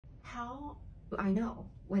How do I know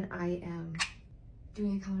when I am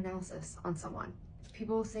doing a color analysis on someone?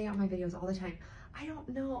 People say on my videos all the time, I don't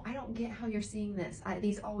know, I don't get how you're seeing this.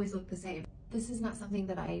 These always look the same. This is not something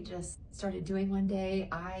that I just started doing one day.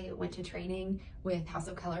 I went to training with House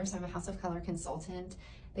of Color, so I'm a House of Color consultant.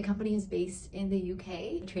 The company is based in the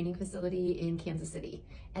UK, training facility in Kansas City,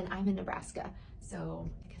 and I'm in Nebraska. So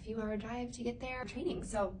like a few hour drive to get there training.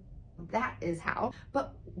 So that is how.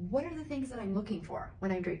 But what are the things that I'm looking for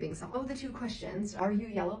when I'm draping someone? Oh, the two questions. Are you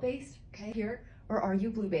yellow based, okay, here, or are you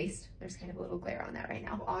blue based? There's kind of a little glare on that right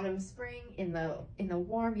now. Autumn, spring in the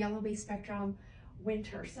warm yellow based spectrum,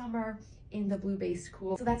 winter, summer in the blue based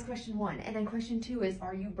cool. So that's question one. And then question two is,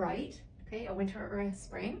 are you bright, okay, a winter or a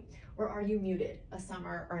spring, or are you muted, a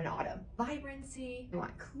summer or an autumn? Vibrancy, I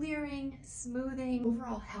want clearing, smoothing,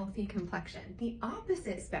 overall healthy complexion. The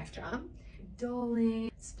opposite spectrum,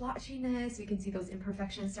 dulling, splotchiness, we can see those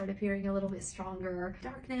imperfections start appearing a little bit stronger.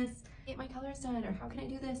 Darkness, get my colors done, or how can I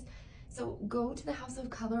do this? So go to the House of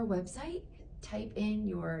Color website, type in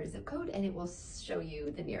your zip code, and it will show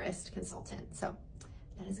you the nearest consultant. So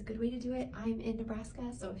that is a good way to do it. I'm in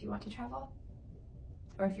Nebraska, so if you want to travel,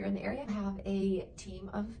 or if you're in the area, I have a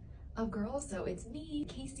team of girls. So it's me,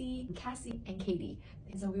 Casey, Cassie, and Katie.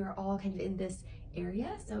 And so we are all kind of in this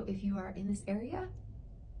area. So if you are in this area,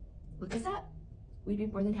 look us up. We'd be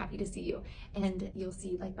more than happy to see you. And you'll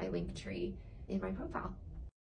see like my link tree in my profile.